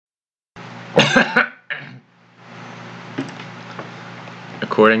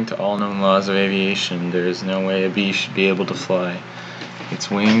According to all known laws of aviation, there is no way a bee should be able to fly. Its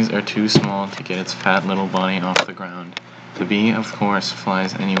wings are too small to get its fat little body off the ground. The bee, of course,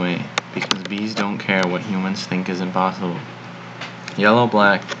 flies anyway, because bees don't care what humans think is impossible. Yellow,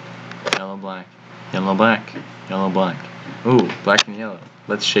 black, yellow, black, yellow, black, yellow, black. Ooh, black and yellow.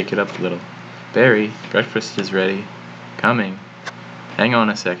 Let's shake it up a little. Barry, breakfast is ready. Coming. Hang on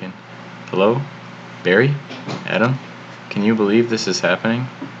a second. Hello? Barry? Adam? Can you believe this is happening?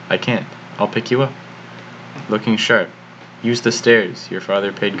 I can't. I'll pick you up. Looking sharp. Use the stairs. Your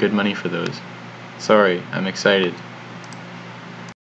father paid good money for those. Sorry, I'm excited.